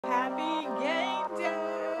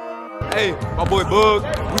Hey, my boy Bug,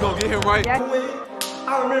 we gonna get him right. Yes.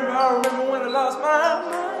 I remember when I lost my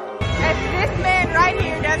mind. And this man right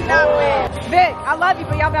here does not win. Vic, I love you,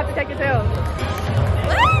 but y'all about to take your tails.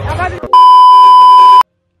 Y'all about to...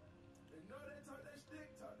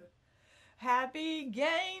 Happy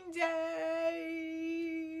game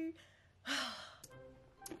day.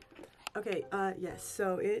 Okay, yes,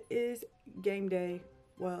 so it is game day.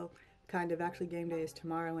 Well, kind of. Actually, game day is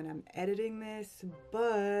tomorrow when I'm editing this,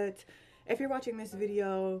 but if you're watching this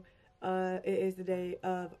video, it is the day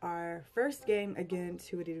of our first game against,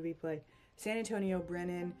 who did we play? San Antonio,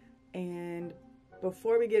 Brennan. And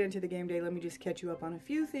before we get into the game day, let me just catch you up on a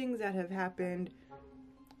few things that have happened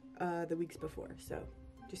the weeks before. So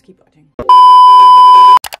just keep watching.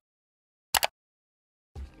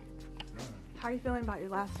 How are you feeling about your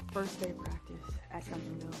last first day of practice at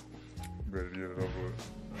Duncanville? Ready to get it over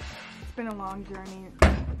with. It's been a long journey.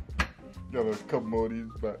 Got a couple more of these,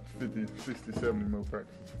 about 50, 60, 70 more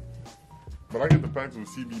practices. But I get the practice with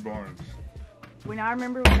CB Barnes. When I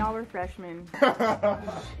remember when y'all were freshmen.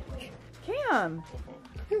 Cam,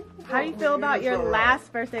 how do you feel about your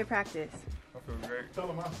last first day of practice? I feel great. Tell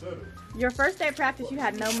them I said it. Your first day of practice, you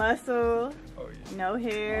had no muscle, no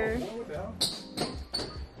hair. Oh, what the hell?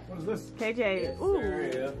 What is this? KJ,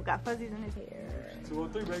 ooh, got fuzzies in his hair.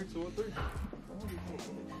 203, baby, 203.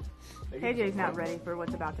 KJ's not ready for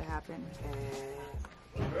what's about to happen.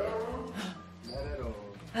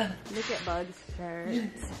 Look at Bug's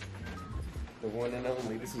shirt. The one and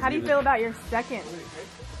only. How do you feel about your second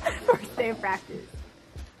first day of practice?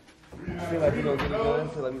 I feel like we're gonna get it done. I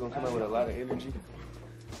feel like we're gonna come out with a lot of energy.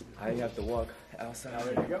 I ain't have to walk outside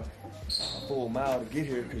a full mile to get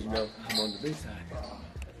here because, you know, I'm on the big side.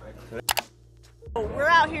 We're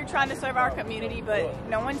out here trying to serve our community, but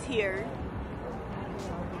no one's here.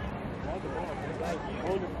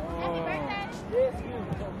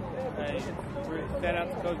 Shout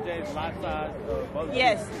out to Coach J's life size.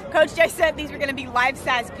 Yes, Coach J said these were going to be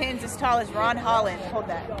life-size pins as tall as Ron Holland. Hold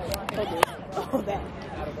that. Hold this. Hold that.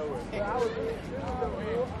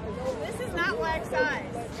 This is not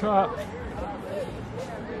life-size.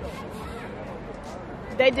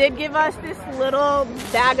 They did give us this little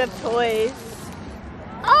bag of toys.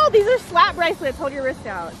 Oh, these are slap bracelets. Hold your wrist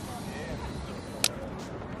out.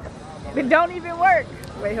 They don't even work.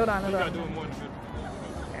 Wait, hold on, hold on. Okay.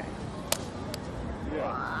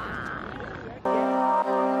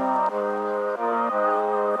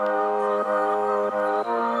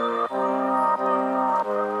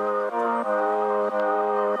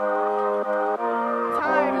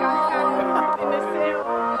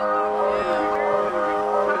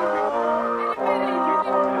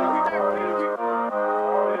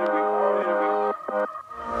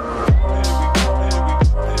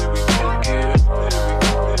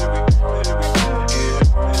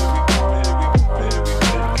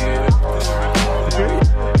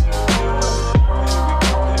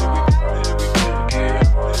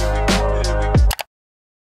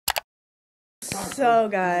 So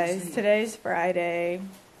guys, today's Friday.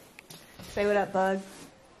 Say what up, Bug.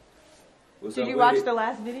 Did you watch the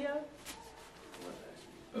last video?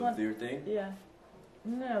 Of your thing? Yeah.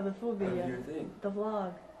 No, the full video. Of your thing? The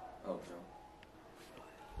vlog. Oh,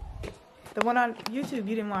 no. The one on YouTube,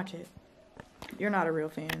 you didn't watch it. You're not a real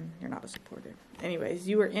fan. You're not a supporter. Anyways,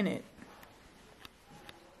 you were in it.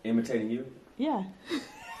 Imitating you? Yeah.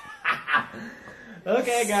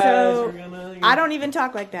 Okay, guys. So, I don't even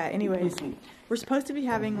talk like that. Anyways, we're supposed to be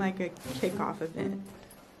having like a kickoff event.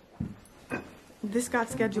 This got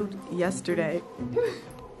scheduled yesterday.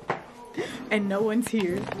 And no one's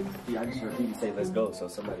here. Yeah, I just heard you say let's go, so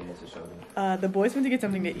somebody has to show me. The boys went to get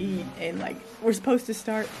something to eat, and like we're supposed to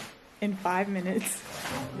start in 5 minutes.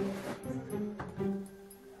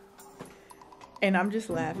 And I'm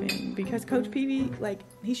just laughing because Coach Peavy, like,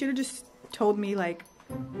 he should have just told me like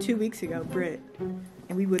 2 weeks ago, Britt,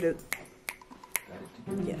 and we would have.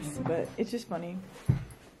 Yes, but it's just funny.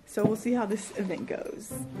 So we'll see how this event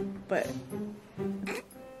goes. But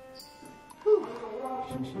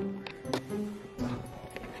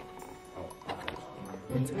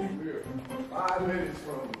it's okay. 5 minutes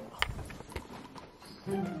from.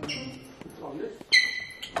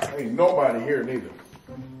 Ain't nobody here neither.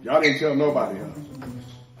 Y'all didn't tell nobody, huh?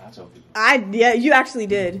 I told people. Yeah, you actually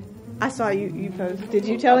did. I saw you post. Did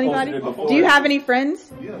you tell anybody? Do you have any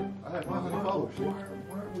friends? Yeah, I had 500 followers.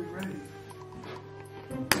 Why aren't we ready?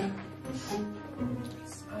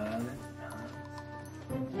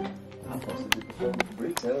 I posted it before with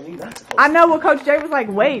Britt telling me not to post. I know. Well, Coach Jay was like,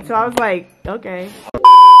 wait. So I was like, okay.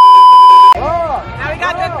 Now we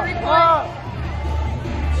got the 3-point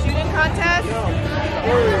shooting contest.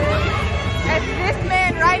 And this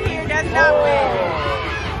man right here does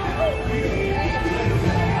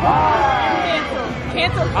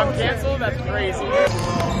canceled. I'm canceled? That's crazy.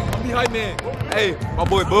 Be hype, man. Hey, my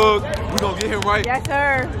boy Bug, we gonna get him right. Yes,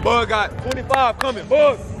 sir. Bug got 25 coming.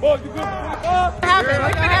 Bug, you good for 25? What happened?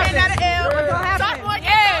 What's gonna happen? What's gonna happen? Sophomore,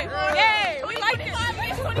 yay! We like this.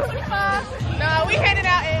 2025. No, we handing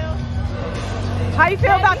out L. How you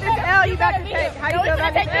feel about this L you about to take? How you feel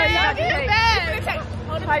about this L you about to take?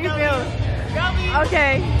 How you feel?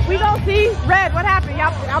 Okay, we gonna see. Red, what happened?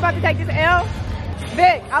 Y'all about to take this L?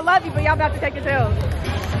 Vic, I love you, but y'all about to take this L.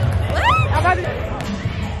 Y'all about to...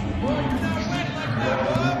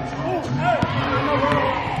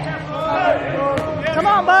 Come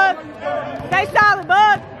on, Bud. Stay solid,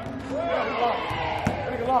 Bud.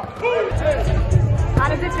 How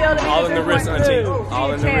does it feel to be All in the wrist, auntie.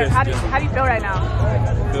 All in the wrist. How do you feel right now?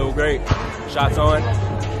 Feel great. Shots on.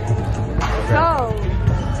 So,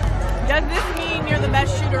 Does this mean you're the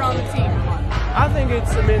best shooter on the team? I think it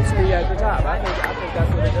cements me at the top. I think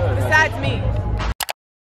that's what it does. Besides me.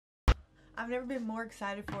 I've never been more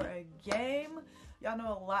excited for a game. Y'all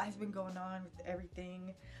know a lot has been going on with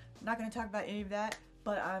everything. I'm not going to talk about any of that,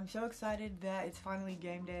 but I'm so excited that it's finally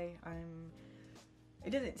game day.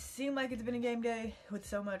 It doesn't seem like it's been a game day with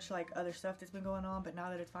so much like other stuff that's been going on, but now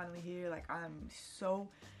that it's finally here, like I'm so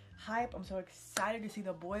hyped. I'm so excited to see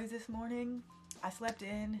the boys this morning. I slept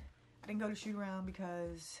in. I didn't go to shoot around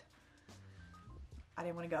because I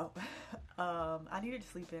didn't want to go. I needed to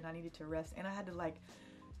sleep in. I needed to rest, and I had to like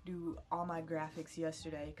do all my graphics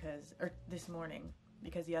yesterday this morning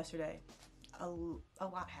because yesterday a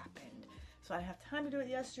lot happened, so I didn't have time to do it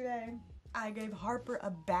yesterday. I gave Harper a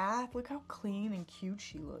bath. Look how clean and cute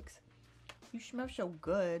she looks. You smell so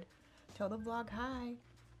good. Tell the vlog hi.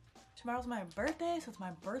 Tomorrow's my birthday, so it's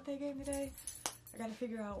my birthday game today. I gotta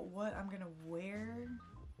figure out what I'm gonna wear.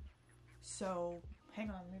 So hang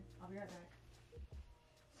on, I'll be right back.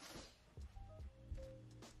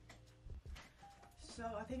 So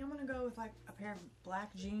I think I'm gonna go with like a pair of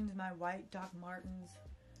black jeans, my white Doc Martens,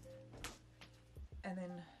 and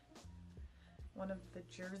then one of the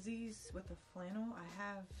jerseys with the flannel. I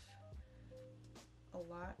have a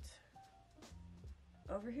lot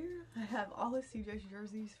over here. I have all of CJ's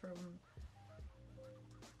jerseys from,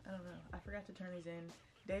 I don't know, I forgot to turn these in.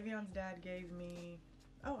 Davion's dad gave me,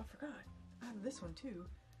 oh I forgot, I have this one too.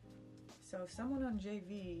 So someone on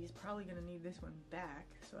JV is probably gonna need this one back,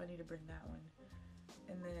 so I need to bring that one.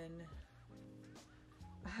 And then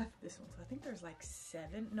I have this one, so I think there's like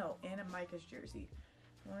 7, no, Anna Micah's jersey.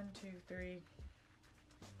 1, 2, 3,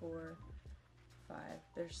 4, 5,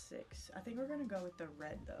 there's 6. I think we're gonna go with the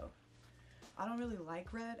red though. I don't really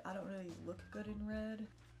like red, I don't really look good in red,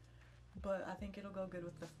 but I think it'll go good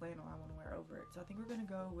with the flannel I wanna wear over it. So I think we're gonna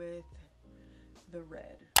go with the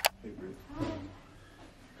red. Hey, Britt.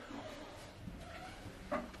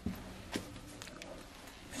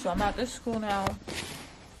 So I'm at this school now.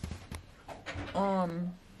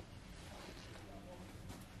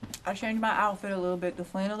 I changed my outfit a little bit. The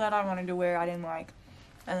flannel that I wanted to wear I didn't like,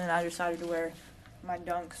 and then I decided to wear my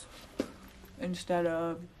Dunks instead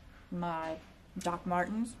of my Doc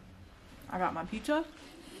Martens. I got my pizza,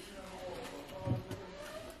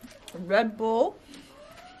 Red Bull,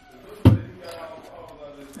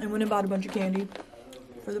 and went and bought a bunch of candy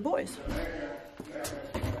for the boys.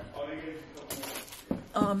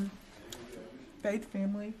 Faith,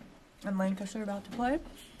 family, and Lancaster are about to play.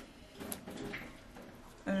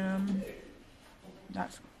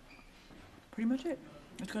 That's pretty much it.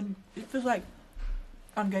 It feels like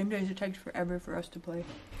on game days it takes forever for us to play,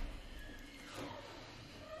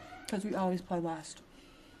 because we always play last.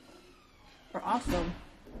 We're also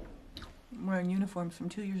wearing uniforms from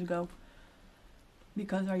 2 years ago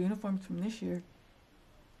because our uniforms from this year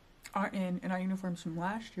aren't in, and our uniforms from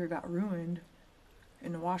last year got ruined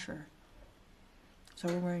in the washer. So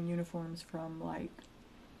we're wearing uniforms from like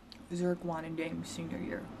𝙻𝚎𝚝 and Dame's senior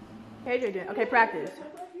year. KJ did. Okay, practice.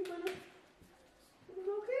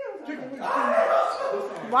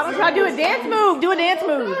 Why don't y'all do a dance move? Do a dance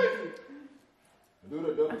move. Do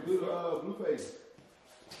the blue face.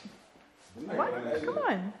 What? Come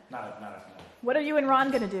on. Not. What are you and Ron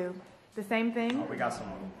gonna do? The same thing? Oh, we got some,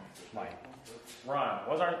 like, Ron,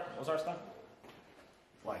 what's our stuff?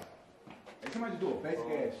 Like, Hey, somebody just do a basic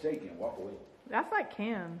ass shake and walk away. That's like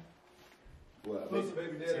Cam. What? see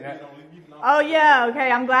that? Oh yeah,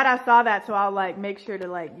 okay. I'm glad I saw that, so I'll like make sure to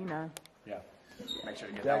like, you know. Yeah. Make sure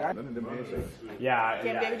to get that one. None of them handshakes. Yeah.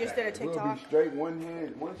 Cam David just did a We'll TikTok. be straight, one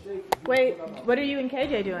hand, one shake. Wait, what are you and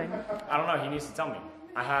KJ doing? I don't know. He needs to tell me.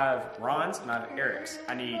 I have Ron's and I have Eric's.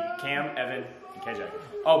 I need Cam, Evan, and KJ.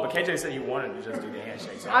 Oh, but KJ said he wanted to just do the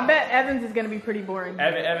handshake. So I bet Evans is gonna be pretty boring.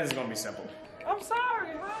 Evan's is gonna be simple. I'm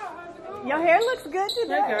sorry. How's it going? Your hair looks good today.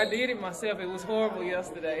 Thank you. I did it myself. It was horrible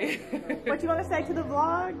yesterday. What you want to say to the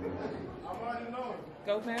vlog?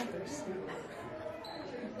 Go Panthers.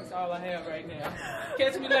 That's all I have right now.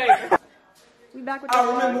 Catch me later. We back with the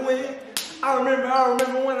vlog. I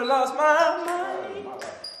remember when I lost my mind.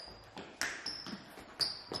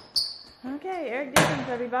 Okay, Eric Dickens,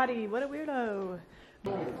 everybody. What a weirdo.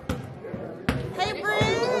 Hey,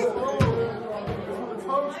 Britt.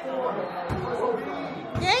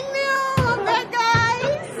 Gang now. I'm back,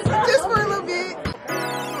 guys. Just for a little bit.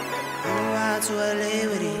 I'm out to LA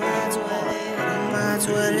with it. I'm out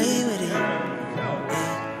to LA with it.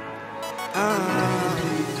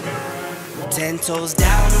 10 toes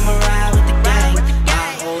down, I'ma ride with the gang.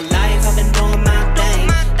 My whole life I've been doing my thing.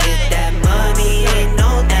 Get that money, ain't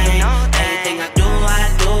no thing. Anything I do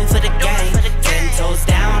for the gang. 10 toes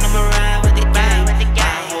down, I'ma ride with the gang. My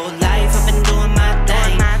whole life I've been doing my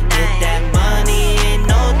thing. Get that money, ain't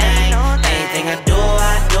no thing. Anything I do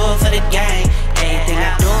for the gang. Anything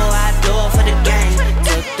I do for the gang.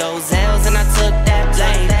 Took those L's and I took that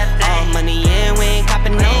blame. All money in, we ain't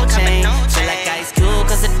copping no chain. Feel like Ice Cube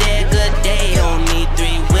cause I did good day. Don't need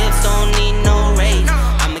 3 whips, don't need no race.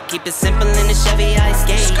 I'ma keep it simple in the Chevy I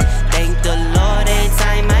skate. Thank the Lord every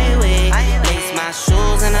time I wait. Lace my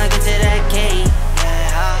shoes and I get to that cake.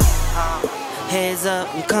 Heads up,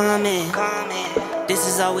 I'm coming. This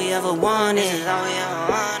is all we ever wanted.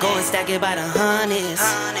 Go and stack it by the hundreds.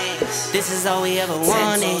 This is all we ever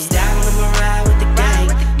wanted. 10 toes down, I'ma ride with the gang.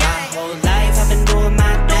 My whole life I've been doing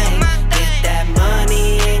my thing. Get that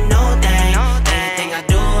money, ain't no thing. Anything I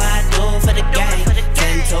do for the gang.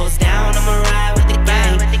 10 toes down, I'ma ride with the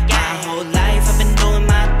gang. My whole life I've been doing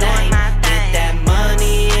my thing. Get that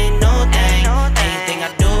money, ain't no thing. Anything I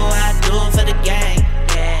do for the gang.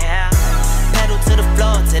 Pedal to the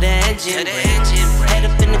floor, to the engine. Head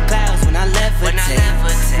up in the clouds when I levitate.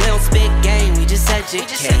 We don't spit game, we just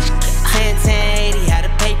educate. 10-10-80, had a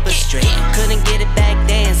paper straight. Couldn't get it back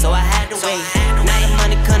then, so I had to wait. Now the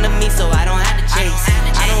money come to me, so I don't have to chase.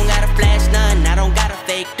 I don't gotta flash nothing, I don't gotta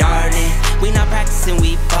fake, darling. We not practicing,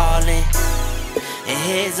 we ballin'. And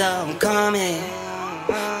heads up, I'm coming.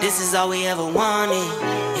 This is all we ever wanted.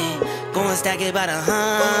 Go and stack it by the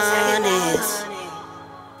hundreds.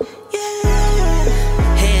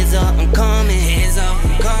 Heads up, I'm coming.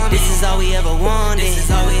 This is all we ever wanted.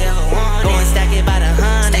 Go and stack it by the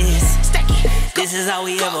hundreds. This is all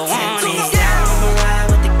we ever wanted.